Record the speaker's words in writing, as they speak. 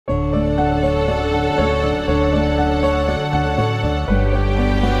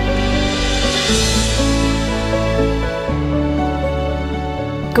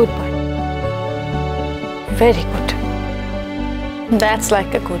Very good, that's like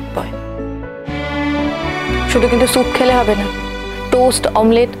a good boy. শুধু কিন্তু soup খেলে হবে না, টোস্ট,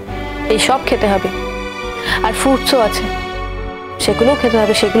 অমলেট এইসব খেতে হবে। আর ফ্রুটসও আছে, সেগুলোও খেতে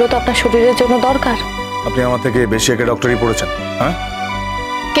হবে, সেগুলো তো আপনার শরীরের জন্য দরকার। আপনি আমার থেকে বেশি একে ডক্টরি পড়েছেন। হ্যাঁ,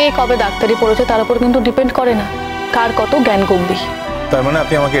 কে কবে ডাক্তারি পড়েছে তার উপর কিন্তু ডিপেন্ড করে না কার কত জ্ঞান গম্ভীর। তার মানে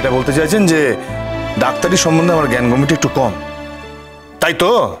আপনি আমাকে এটা বলতে চাইছেন যে ডাক্তারি সম্বন্ধে আমার জ্ঞান গম্ভীরটা একটু কম, তাই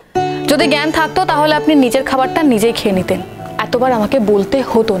তো? যদি জ্ঞান থাকতো তাহলে আপনি নিজের খাবারটা নিজেই খেয়ে নিতেন, এতবার আমাকে বলতে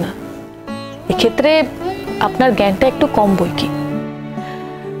হতো না। এক্ষেত্রে আপনার জ্ঞানটা একটু কম বই কি।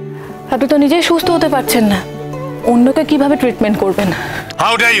 আপনি তো নিজেই সুস্থ হতে পারছেন না, অন্যকে কিভাবে ট্রিটমেন্ট করবেন?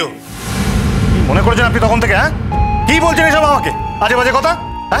 How dare you! মনে করছেন আপনি তখন থেকে? হ্যাঁ, কি বলছেন এসব আমাকে? আজে বাজে কথা।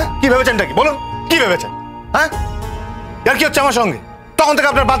 হ্যাঁ, কি ভেবেছেনটা কি বলুন? কি ভেবেছেন? হ্যাঁ, আর কি হচ্ছে আমার সঙ্গে? তখন থেকে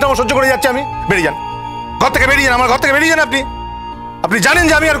আপনার বাচ্চা সহ্য করে যাচ্ছে আমি। বেরিয়ে যান ঘর থেকে, বেরিয়ে যান, আমার ঘর থেকে বেরিয়ে যান। আপনি জানেন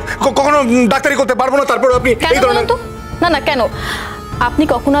যে আমি আর কখনো ডাক্তারি করতে পারবো না, তারপর আপনি এই ধরনের। না না, কেন আপনি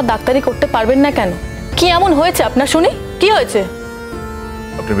কখনো আর ডাক্তারি করতে পারবেন না? কেন, কি এমন হয়েছে আপনার শুনি? কি হয়েছে?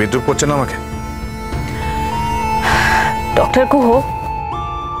 আপনি বিদ্রুপ করছেন আমাকে? ডক্টর গুহ,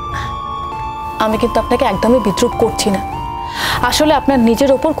 আমি কিন্তু আপনাকে একদমই বিদ্রুপ করছি না। আসলে আপনার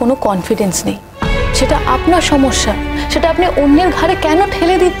নিজের ওপর কোনো কনফিডেন্স নেই, সেটা আপনার সমস্যা। সেটা আপনি অন্যের ঘাড়ে কেন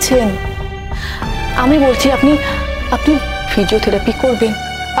ঠেলে দিচ্ছেন? আমি বলছি আপনি আপনি ফিজিওথেরাপি করবেন,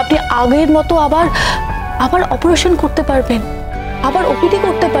 আপনি আগের মতো আবার অপারেশন করতে পারবেন, আবার ওপিডি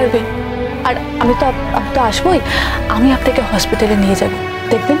করতে পারবেন। আর আমি তো আসবোই, আমি আপনাকে হসপিটালে নিয়ে যাব,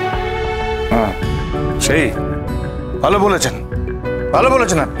 দেখবেন। হ্যাঁ, সেই ভালো বলেছেন, ভালো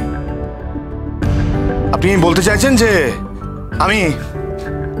বলেছেন। আপনি বলতে চাইছেন যে আমি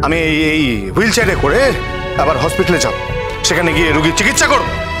আমি এই হুইল চেয়ারে করে আবার হসপিটালে যাব, সেখানে গিয়ে রোগীর চিকিৎসা করব?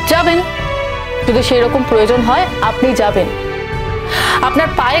 যাবেন, যদি সেই রকম প্রয়োজন হয় আপনি যাবেন। আপনার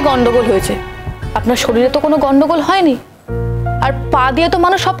পায়ে গন্ডগোল হয়েছে, আপনার শরীরে তো কোনো গন্ডগোল হয়নি। আর পা দিয়ে তো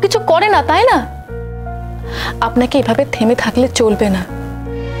মানুষ সবকিছু করে না, তাই না? আপনাকে এভাবে থেমে থাকলে চলবে না,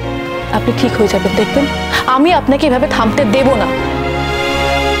 আপনি ঠিক হয়ে যাবেন, দেখবেন। আমি আপনাকে এভাবে থামতে দেব না।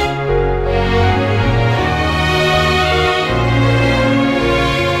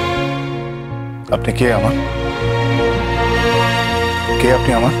 আপনি কে আমার? কে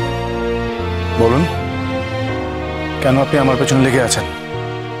আপনি আমার? বলুন, কেন আপনি আমার পেছনে লেগে আছেন?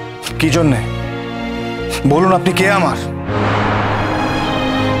 কি জন্যে বলুন, আপনি কে আমার?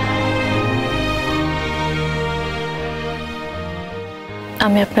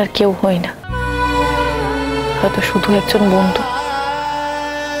 আমি আপনার কেউ হই না, হয়তো শুধু একজন বন্ধু,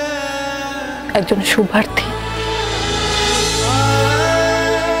 একজন শুভার্থী।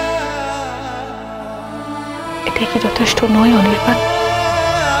 এটাই কি যথেষ্ট নয় অনির্বাণ?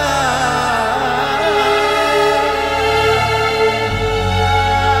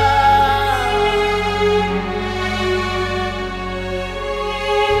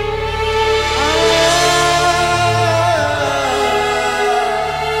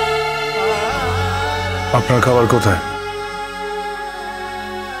 আপনার খাবার কোথায়?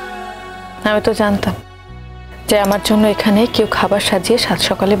 আমি তো জানতাম যে আমার জন্য এখানে কেউ খাবার সাজিয়ে সাত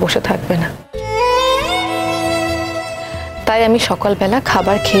সকালে বসে থাকবে না, তাই আমি সকালবেলা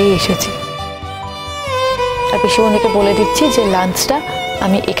খাবার খেয়ে এসেছি। আর পিসিমণিকে বলে দিচ্ছি যে লাঞ্চটা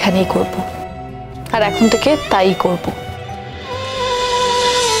আমি এখানেই করব, আর এখন থেকে তাই করব।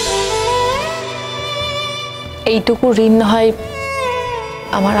 এইটুকু ঋণ না হয়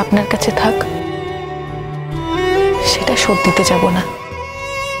আমার আপনার কাছে থাক, সেটা শোধ দিতে যাব না।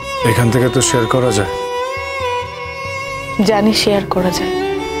 এখান থেকে তো শেয়ার করা যায়। জানি শেয়ার করা যায়,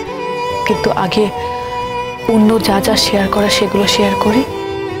 কিন্তু আগে অন্য যা যা শেয়ার করা সেগুলো শেয়ার করি,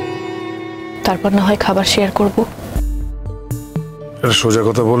 তারপর না হয় খাবার শেয়ার করব। সোজা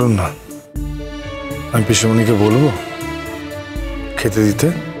কথা বলুন না, আমি পিসিমণিকে বলবো খেতে দিতে।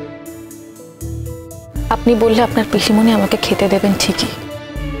 আপনি বললে আপনার পিসিমণি আমাকে খেতে দেবেন ঠিকই,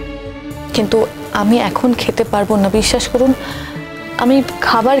 কিন্তু আমি এখন খেতে পারবো না, বিশ্বাস করুন। আমি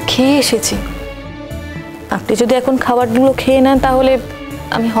খাবার খেয়ে এসেছি, আপনি যদি এখন খাবারগুলো খেয়ে নেন তাহলে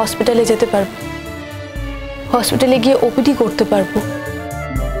আমি হসপিটালে যেতে পারবো, হসপিটালে গিয়ে ওপিডি করতে পারবো।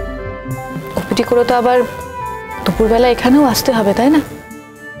 ওপিডি করে তো আবার দুপুরবেলা এখানেও আসতে হবে, তাই না?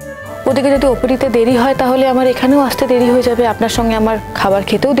 ওদিকে যদি ওপিডিতে দেরি হয় তাহলে আমার এখানেও আসতে দেরি হয়ে যাবে, আপনার সঙ্গে আমার খাবার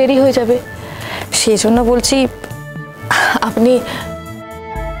খেতেও দেরি হয়ে যাবে। সেই জন্য বলছি আপনি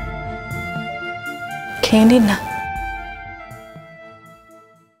খেয়ে নিন না।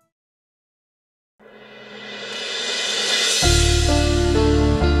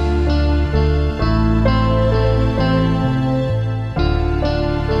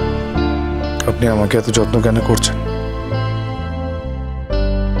 আপনি আমাকে এত যত্ন কেন করছেন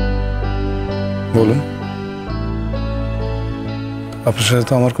বলুন? আপনার সাথে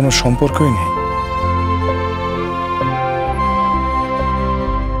তো আমার কোনো সম্পর্কই নেই।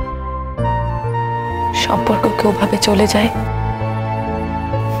 সম্পর্ক কেউ ভাবে চলে যায়,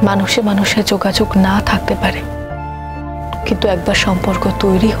 মানুষে মানুষের যোগাযোগ না থাকতে পারে, কিন্তু একবার সম্পর্ক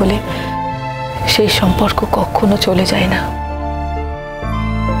তৈরি হলে সেই সম্পর্ক কখনো চলে যায় না।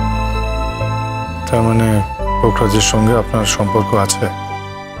 তার মানে পোখরাজের সঙ্গে আপনার সম্পর্ক আছে?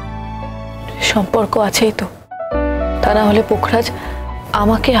 সম্পর্ক আছেই তো, তা না হলে পোখরাজ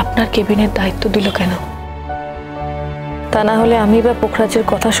আমাকে আপনার কেবিনের দায়িত্ব দিল কেন? তা না হলে আমি বা পোখরাজের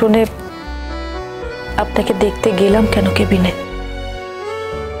কথা শুনে আপনাকে দেখতে গেলাম কেন কেবিনে?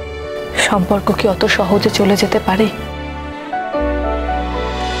 সম্পর্ক কি অত সহজে চলে যেতে পারে?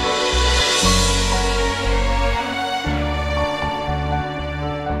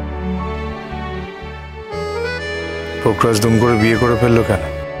 পোখরাজ দুম করে বিয়ে করে ফেললো কেন?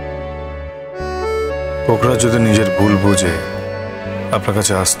 পোখরাজ যদি নিজের ভুল বুঝে আপনার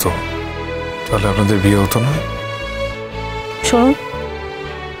কাছে আসতো তাহলে আপনাদের বিয়ে হতো না? শুনুন,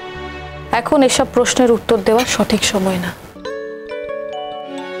 এখন এসব প্রশ্নের উত্তর দেওয়ার সঠিক সময় না।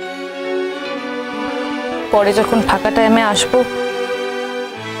 পরে যখন ফাঁকা টাইমে আসবো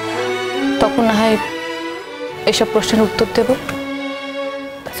তখন না হয় এসব প্রশ্নের উত্তর দেব।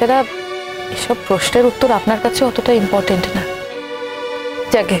 তাছাড়া এসব প্রশ্নের উত্তর আপনার কাছে অতটা ইম্পর্টেন্ট না।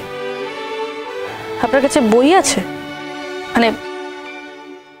 যাকে আপনার কাছে বই আছে, মানে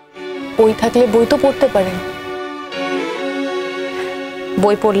বই থাকলে বই তো পড়তে পারেন।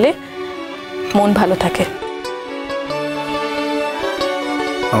 বই পড়লে মন ভালো থাকে।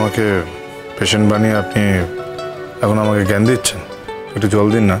 আমাকে পেশেন্ট বানিয়ে আপনি এখন আমাকে জ্ঞান দিচ্ছেন? একটু জল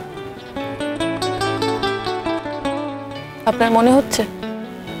দিন না। আপনার মনে হচ্ছে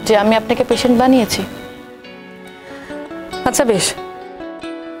যে আমি আপনাকে পেশেন্ট বানিয়েছি? আচ্ছা বেশ,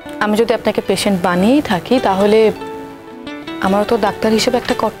 আমি যদি আপনাকে পেশেন্ট বানিয়েই থাকি তাহলে আমারও তো ডাক্তার হিসেবে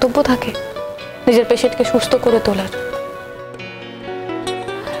একটা কর্তব্য থাকে, নিজের পেশেন্টকে সুস্থ করে তোলার।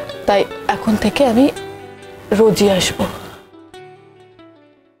 তাই এখন থেকে আমি রোজই আসবো।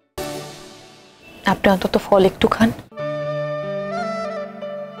 আপনি অন্তত ফল একটু খান।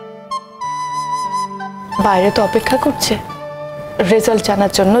 বাইরে তো অপেক্ষা করছে রেজাল্ট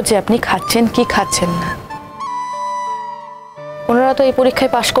জানার জন্য যে আপনি খাচ্ছেন কি খাচ্ছেন না। ওনারা তো এই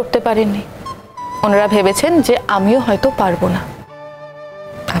পরীক্ষায় পাশ করতে পারেননি। ওনারা ভেবেছেন যে আমিও হয়তো পারবো না।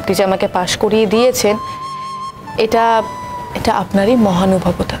 আপনি যে আমাকে পাশ করিয়ে দিয়েছেন এটা এটা আপনারই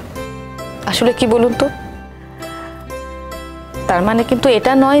মহানুভবতা। আসলে কি বলুন তো, তার মানে কিন্তু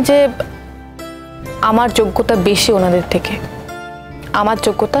এটা নয় যে আমার যোগ্যতা বেশি ওনাদের থেকে। আমার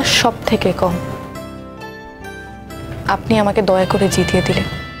যোগ্যতা সব থেকে কম। আপনি আমাকে দয়া করে জিতিয়ে দিলেন।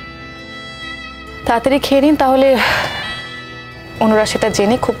 তাড়াতাড়ি খেয়ে নিন, তাহলে ওনারা সেটা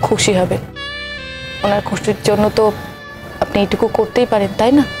জেনে খুব খুশি হবে। ওনার খুশির জন্য তো আপনি এইটুকু করতেই পারেন,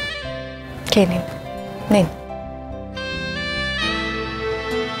 তাই না? খেয়ে নিন, নিন।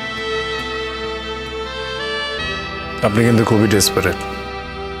 আপনি কিন্তু খুবই ডেসপারেট।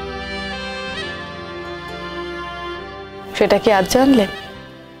 সেটা কি আজ জানলেন?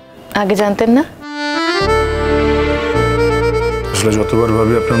 আগে জানতেন না? আসলে যতবার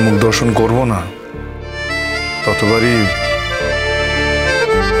ভাবি আপনার মুখ দর্শন করব না ততবারই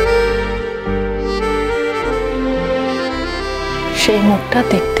সেই মুখটা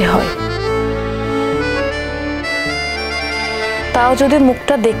দেখতে হয়। তাও যদি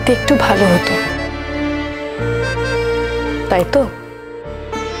মুখটা দেখতে একটু ভালো হতো, তাই তো?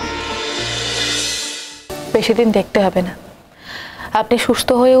 বেশি দিন দেখতে হবে না। আপনি সুস্থ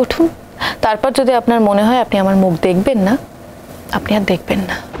হয়ে উঠুন, তারপর যদি আপনার মনে হয় আপনি আমার মুখ দেখবেন না, আপনি আর দেখবেন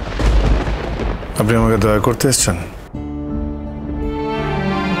না। আপনি আমাকে দয়া করতে এসেছেন?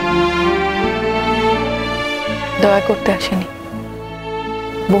 দয়া করতে আসেনি,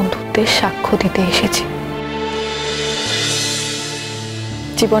 বন্ধুত্বের সাক্ষ্য দিতে এসেছি।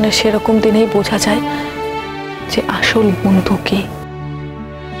 জীবনের সেরকম দিনেই বোঝা যায় যে আসল বন্ধু কি।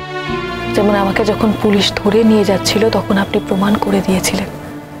 যেমন আমাকে যখন পুলিশ ধরে নিয়ে যাচ্ছিল তখন আপনি প্রমাণ করে দিয়েছিলেন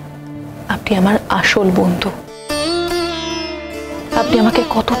আপনি আমার আসল বন্ধু। আপনি আমাকে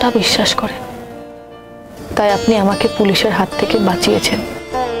কতটা বিশ্বাস করেন, তাই আপনি আমাকে পুলিশের হাত থেকে বাঁচিয়েছেন।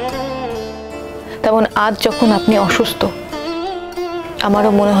 তেমন আজ যখন আপনি অসুস্থ,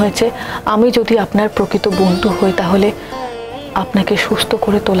 আমারও মনে হয়েছে আমি যদি আপনার প্রকৃত বন্ধু হই তাহলে আপনাকে সুস্থ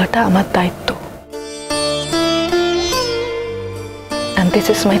করে তোলাটা আমার দায়িত্ব। And this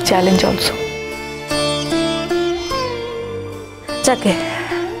is my challenge also. যাকে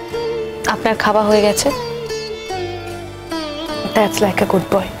আপনার খাওয়া হয়ে গেছে, That's like a good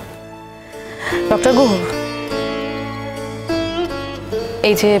boy. Doctor Guha,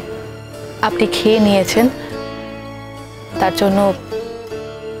 এই যে আপনি খেয়ে নিয়েছেন তার জন্য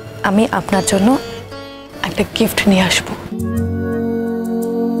আমি আপনার জন্য একটা গিফট নিয়ে আসব।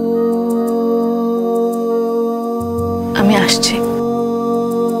 আমি আসছি।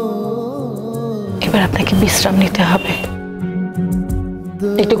 এবার আপনাকে বিশ্রাম নিতে হবে,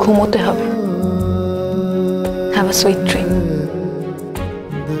 একটু ঘুমোতে হবে। Have a sweet dream.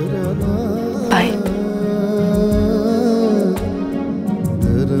 By.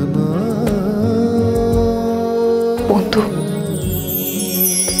 বন্ধু,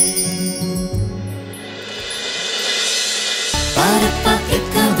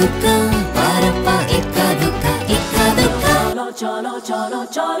 cholo cholo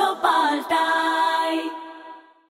cholo